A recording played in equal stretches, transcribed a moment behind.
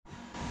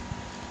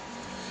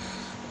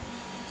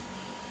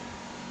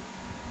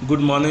Good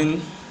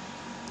morning.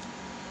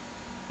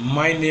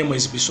 My name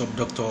is Bishop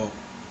Dr.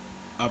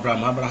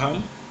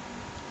 Abraham.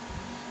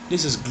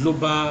 This is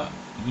Global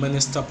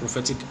Minister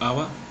Prophetic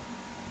Hour.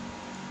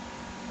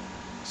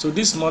 So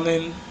this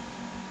morning,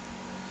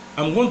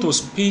 I'm going to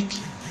speak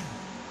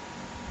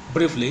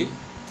briefly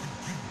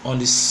on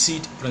the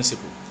seed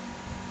principle.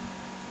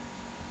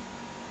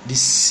 The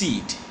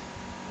seed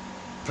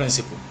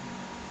principle.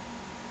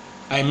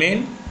 I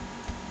mean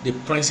the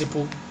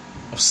principle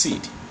of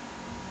seed.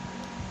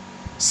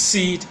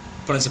 Seed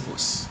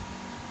principles.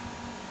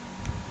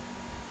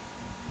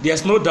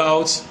 There's no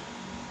doubt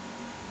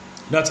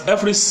that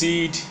every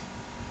seed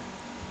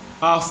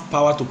have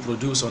power to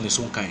produce on its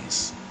own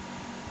kinds.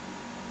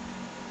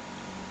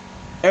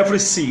 Every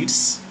seed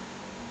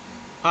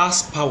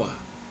has power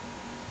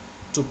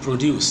to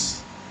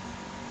produce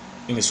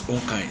in its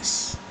own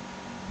kinds.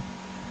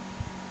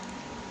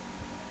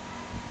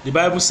 The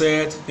Bible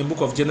said in the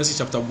book of Genesis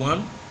chapter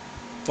 1,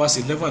 verse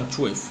 11 and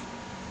 12,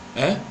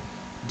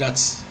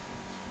 that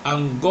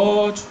and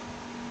God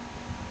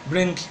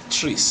bring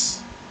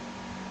trees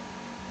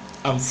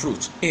and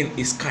fruit in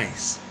its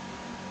kinds.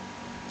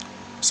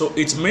 So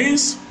it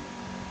means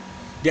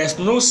there's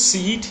no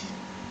seed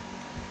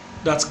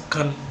that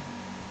can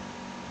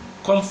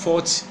come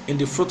forth in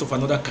the fruit of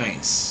another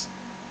kinds.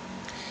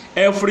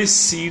 Every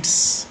seed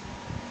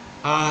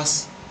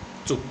has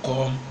to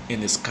come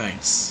in its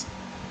kinds.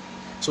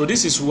 So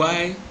this is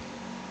why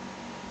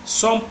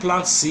some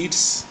plant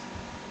seeds,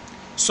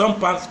 some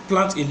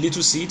plant in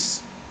little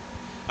seeds,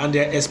 and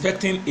they're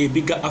expecting a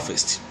bigger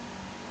harvest.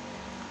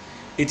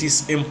 It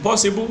is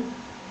impossible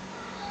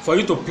for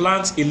you to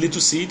plant a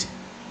little seed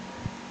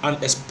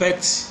and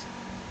expect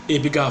a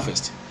bigger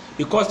harvest,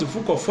 because the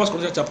book of 1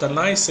 Corinthians chapter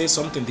 9 says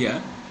something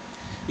there.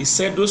 It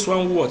said those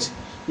one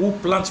who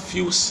plant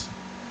few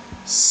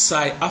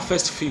shall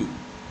harvest few.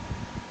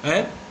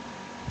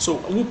 So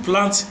who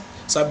plant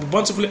shall be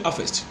bountifully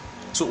harvest.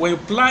 So when you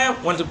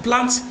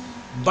plant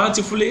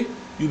bountifully,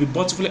 you'll be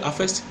bountifully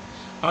harvest.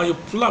 And you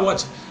plant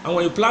what? And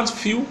when you plant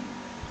few,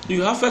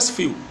 you harvest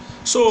few.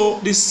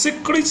 So the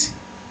secret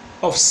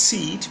of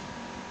seed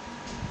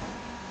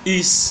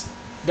is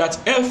that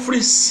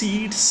every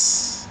seed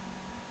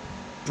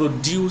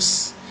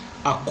produce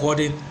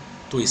according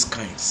to its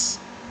kinds.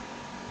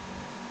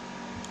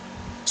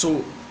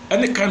 So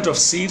any kind of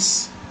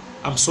seeds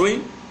I'm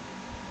sowing,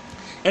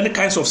 any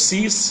kinds of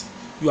seeds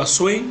you are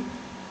sowing,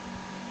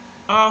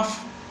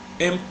 have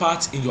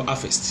impact in your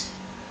harvest.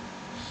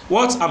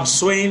 What I'm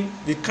sowing,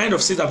 the kind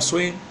of seed I'm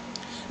sowing,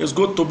 is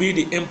going to be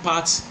the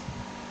impact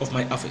of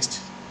my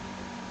harvest.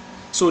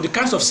 So the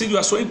kinds of seed you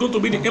are sowing is going to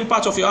be the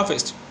impact of your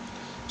harvest.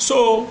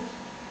 So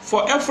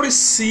for every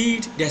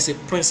seed, there's a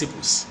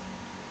principles.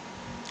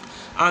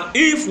 And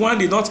if one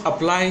did not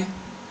apply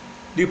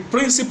the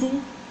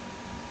principle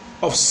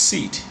of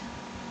seed,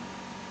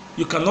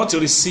 you cannot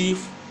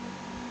receive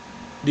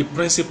the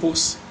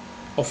principles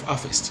of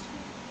harvest.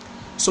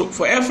 So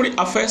for every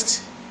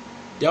harvest,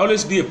 there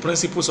always be a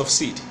principles of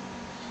seed.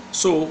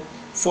 So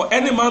for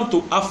any man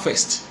to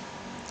harvest,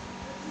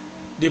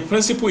 the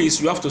principle is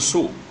you have to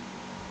sow.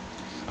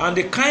 And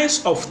the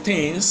kinds of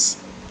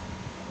things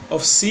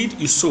of seed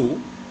you sow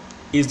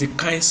is the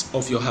kinds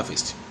of your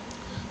harvest.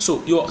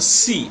 So your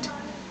seed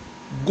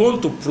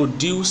going to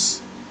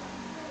produce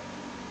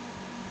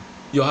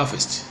your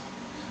harvest.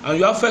 And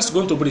your harvest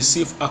going to be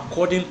received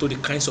according to the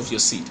kinds of your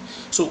seed.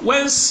 So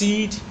when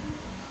seed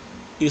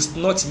is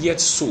not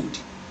yet sowed,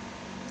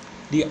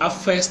 the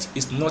harvest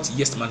is not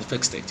yet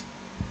manifested.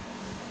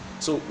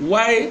 So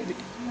why?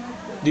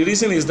 The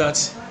reason is that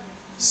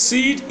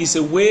seed is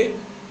a way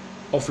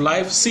of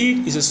life.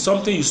 Seed is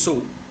something you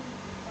sow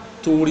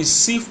to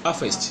receive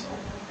harvest.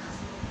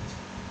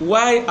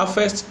 Why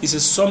harvest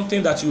is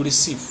something that you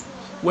receive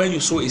when you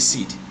sow a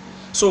seed.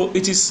 So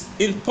it is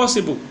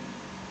impossible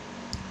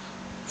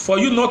for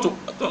you not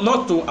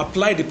to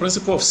apply the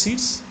principle of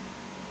seeds.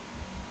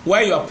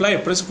 Why you apply a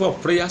principle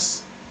of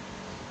prayers?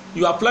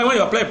 When you apply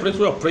a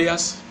principle of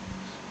prayers,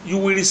 you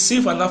will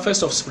receive an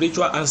harvest of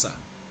spiritual answer.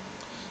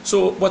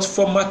 So, but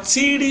for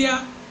material,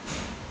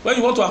 when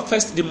you want to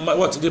harvest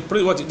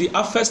the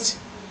harvest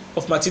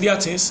of material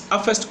things,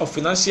 harvest of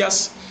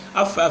financials,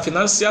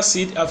 financial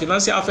seed,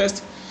 financial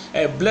harvest,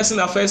 blessing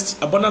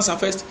harvest, abundance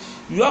harvest,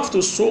 you have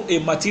to sow a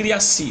material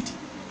seed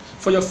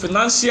for your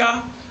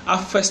financial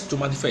harvest to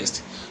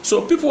manifest.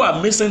 So people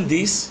are missing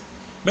this.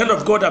 Men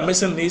of God are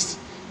missing this.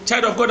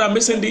 Child of God are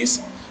missing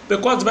this,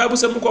 because the Bible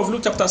says in the book of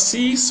Luke chapter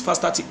 6 verse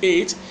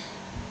 38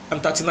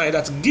 and 39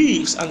 that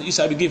gives and it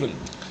shall be given.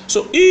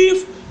 So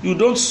if you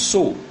don't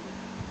sow,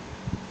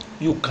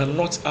 you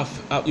cannot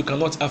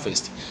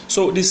harvest.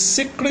 So the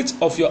secret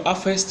of your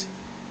harvest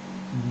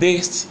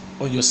based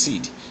on your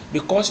seed,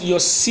 because your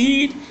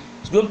seed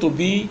is going to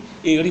be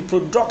a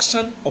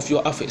reproduction of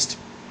your harvest.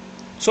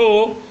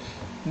 So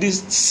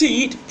this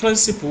seed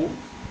principle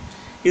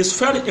is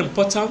very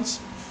important.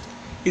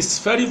 It's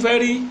very,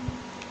 very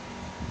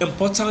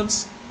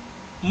important,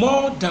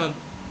 more than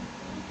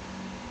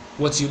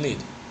what you need,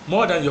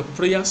 more than your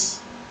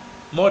prayers,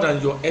 more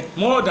than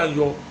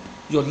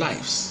your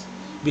lives.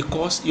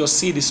 because your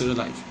seed is your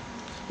life.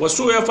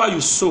 Whatsoever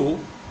you sow,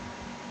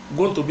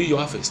 going to be your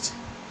harvest.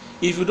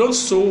 If you don't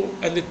sow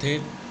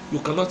anything, you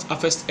cannot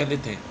harvest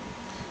anything.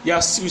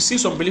 Yes, you see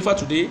some believers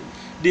today,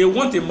 they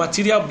want a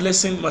material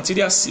blessing,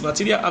 material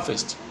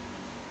harvest,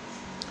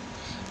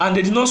 and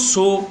they did not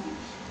sow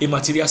a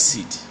material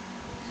seed.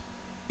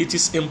 It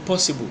is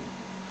impossible.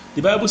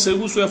 The Bible says,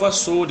 whosoever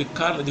sow the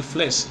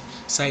flesh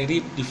shall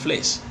reap the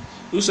flesh.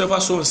 Whosoever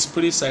sow in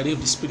spirit shall reap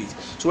the spirit.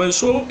 So when you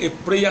sow a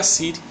prayer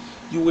seed,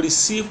 you will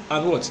receive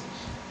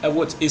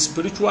a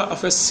spiritual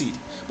harvest seed.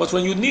 But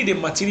when you need a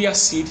material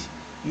seed,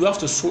 you have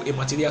to sow a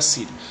material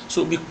seed.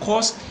 So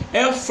because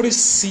every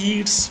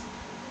seed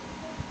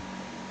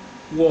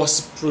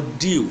was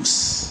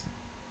produced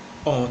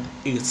on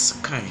its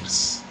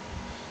kinds,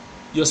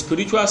 your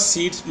spiritual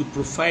seed will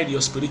provide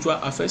your spiritual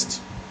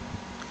harvest.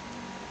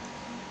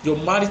 Your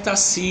marital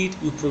seed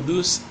will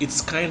produce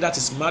its kind, that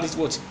is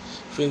marital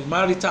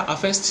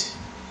harvest.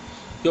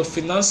 Your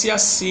financial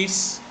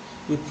seeds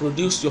will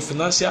produce your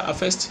financial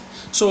harvest.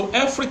 So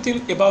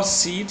everything about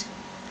seed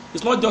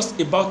is not just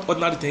about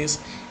ordinary things.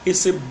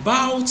 It's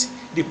about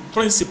the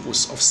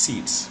principles of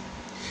seeds.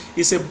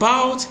 It's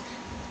about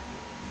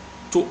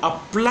to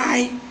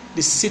apply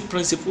the seed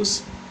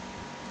principles.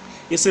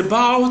 It's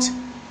about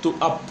to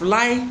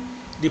apply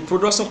the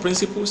production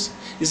principles.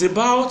 It's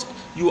about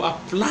you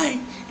apply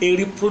a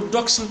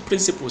reproduction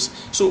principles.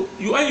 So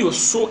when you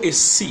sow a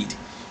seed,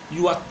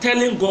 you are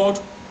telling God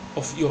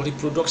of your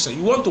reproduction.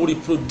 You want to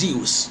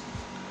reproduce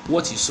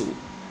what you sow,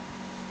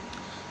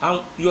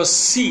 and your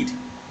seed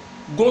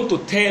going to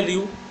tell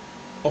you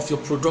of your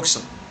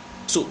production.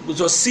 So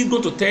your seed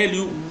going to tell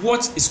you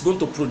what is going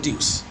to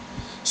produce.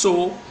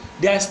 So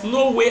there is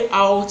no way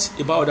out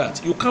about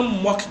that. You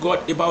can't mock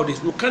God about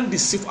this. You can't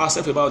deceive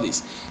ourselves about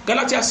this.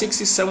 Galatians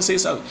 6:7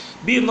 says,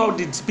 be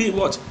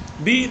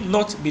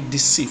not be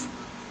deceived.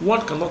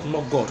 One cannot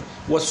mock God.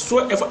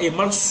 Whatsoever a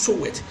man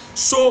soweth,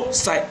 so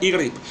shall he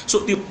reap. So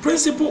the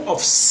principle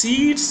of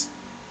seeds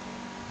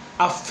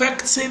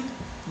affecting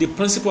the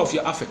principle of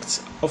your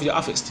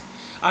harvest,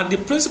 and the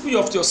principle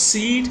of your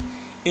seed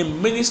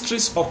in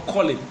ministries or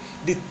calling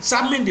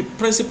determine the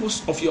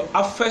principles of your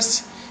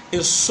harvest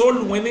in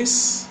soul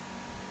winnings,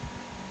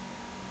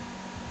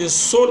 in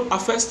soul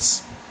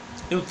harvests,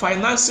 in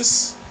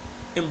finances,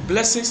 in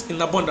blessings,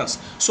 in abundance.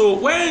 So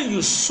when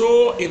you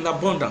sow in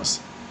abundance,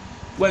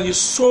 when you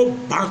sow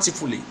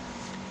bountifully,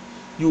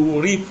 you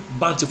will reap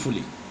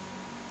bountifully.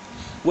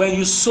 When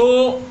you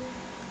sow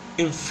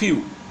in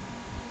few,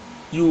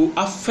 you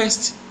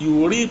harvest, you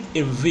will reap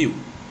in few.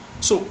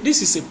 So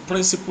this is a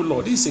principle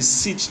law. This is a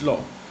seed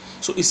law.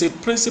 So it's a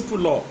principle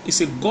law.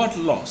 It's a God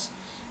law.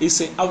 It's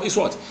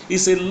what?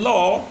 It's a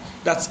law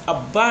that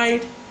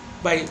abide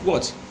by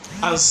what?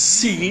 And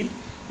seal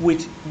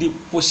with the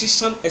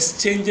position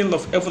exchanging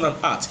of heaven and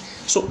earth.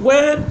 So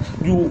when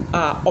you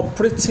are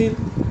operating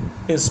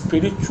in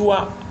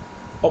spiritual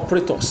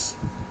operationals,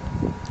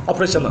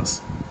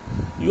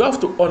 you have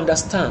to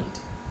understand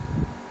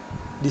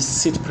the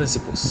seed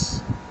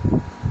principles.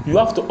 You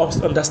have to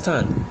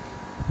understand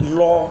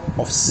law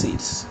of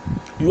seeds.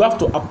 You have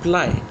to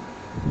apply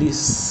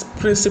these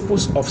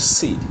principles of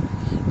seed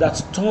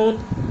that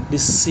turn the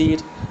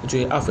seed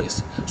into a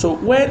harvest. So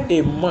when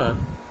a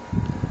man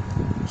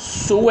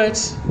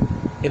soweth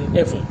in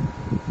heaven,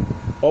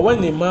 or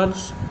when a man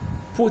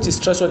put his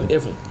treasure in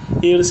heaven,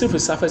 he receives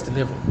his harvest in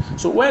heaven.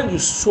 So when you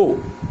sow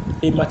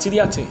in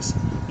material things,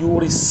 you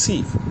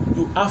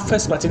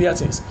harvest material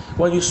things.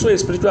 When you sow in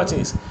spiritual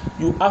things,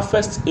 you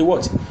harvest a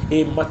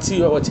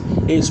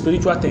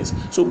spiritual things.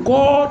 So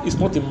God is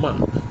not a man,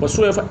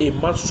 whatsoever a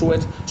man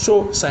soweth,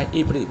 so shall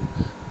he reap.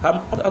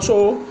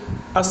 So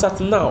as at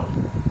now,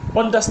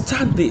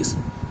 understand this,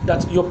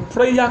 that your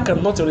prayer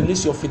cannot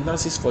release your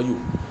finances for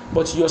you,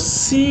 but your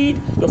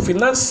seed, your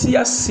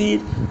financial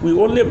seed,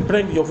 will only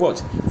bring your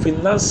what?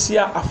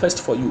 Financial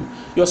harvest for you.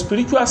 Your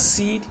spiritual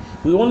seed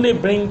will only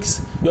bring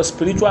your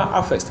spiritual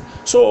harvest.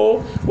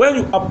 So when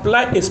you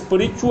apply a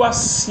spiritual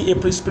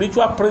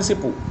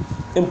principle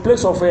in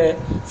place of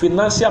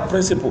financial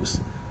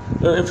principles,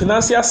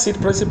 financial seed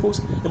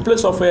principles in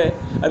place of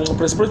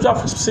spiritual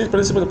seed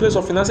principles in place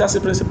of financial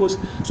seed principles,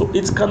 so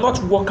it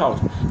cannot work out.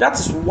 That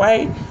is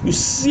why you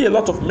see a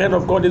lot of men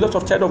of God, a lot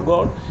of child of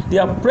God, they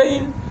are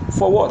praying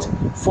for what?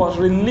 For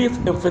relief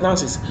in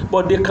finances,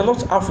 but they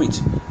cannot have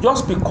it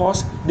just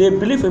because they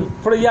believe in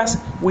prayers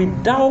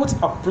without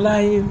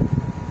applying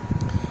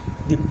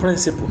the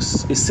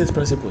principles, the set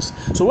principles.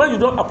 So when you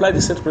don't apply the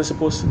set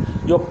principles,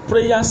 your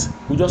prayers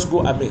will just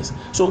go amiss.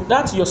 So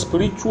that your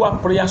spiritual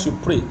prayers you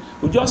pray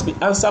will just be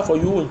answered for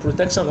you in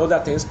protection and other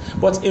things,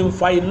 but in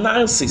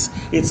finances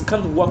it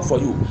can't work for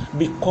you,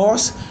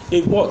 because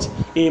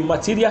a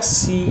material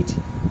seed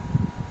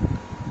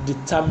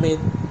determine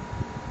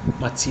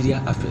material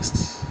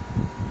harvest.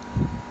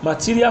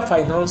 Material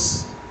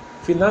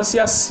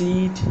financial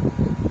seed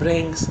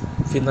brings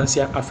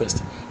financial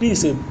harvest.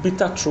 This is a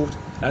bitter truth,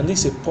 and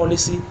this is a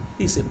policy,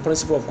 this is a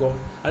principle of God,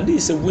 and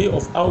this is a way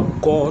of how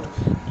God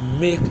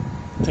make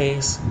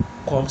things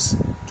comes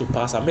to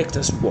pass and make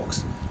things work.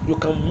 You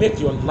can make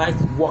your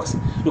life work.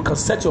 You can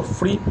set your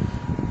free,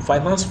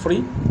 finance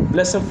free,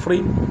 blessing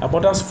free,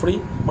 abundance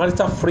free,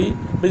 marital free,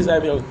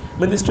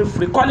 ministry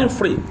free, calling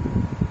free.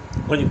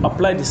 When you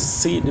apply the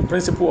seed, the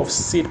principle of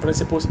seed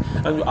principles,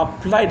 and you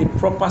apply the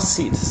proper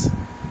seeds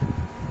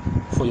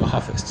for your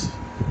harvest.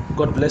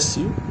 God bless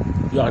you.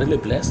 You are really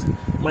blessed.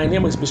 My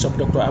name is Bishop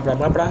Dr.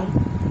 Abraham.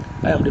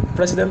 I am the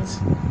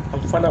president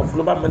and founder of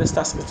Global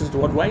Ministers Institute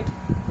Worldwide.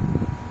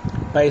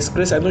 By His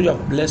grace, I know you are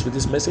blessed with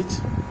this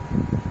message,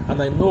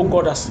 and I know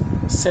God has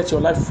set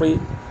your life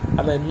free,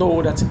 and I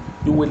know that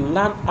you will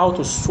learn how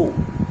to sow.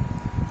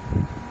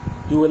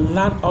 You will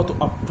learn how to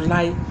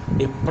apply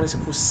a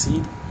principle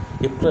seed.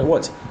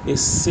 A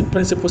seed,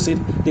 principle seed,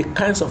 the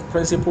kinds of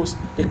principles,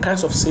 the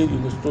kinds of seed you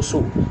need to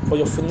sow. For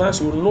your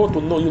finance, you learn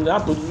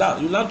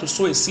to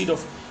sow a seed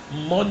of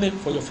money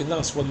for your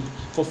finance,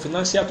 for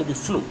financial to be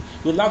flow.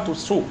 You learn to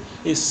sow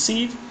a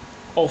seed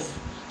of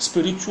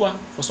spiritual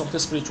for something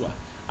spiritual,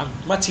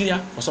 and material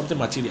for something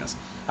materials.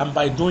 And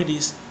by doing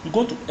this, you're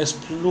going to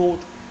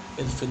explode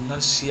in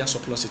financial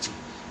surplusity.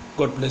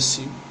 God bless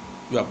you.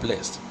 You are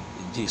blessed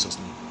in Jesus'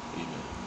 name.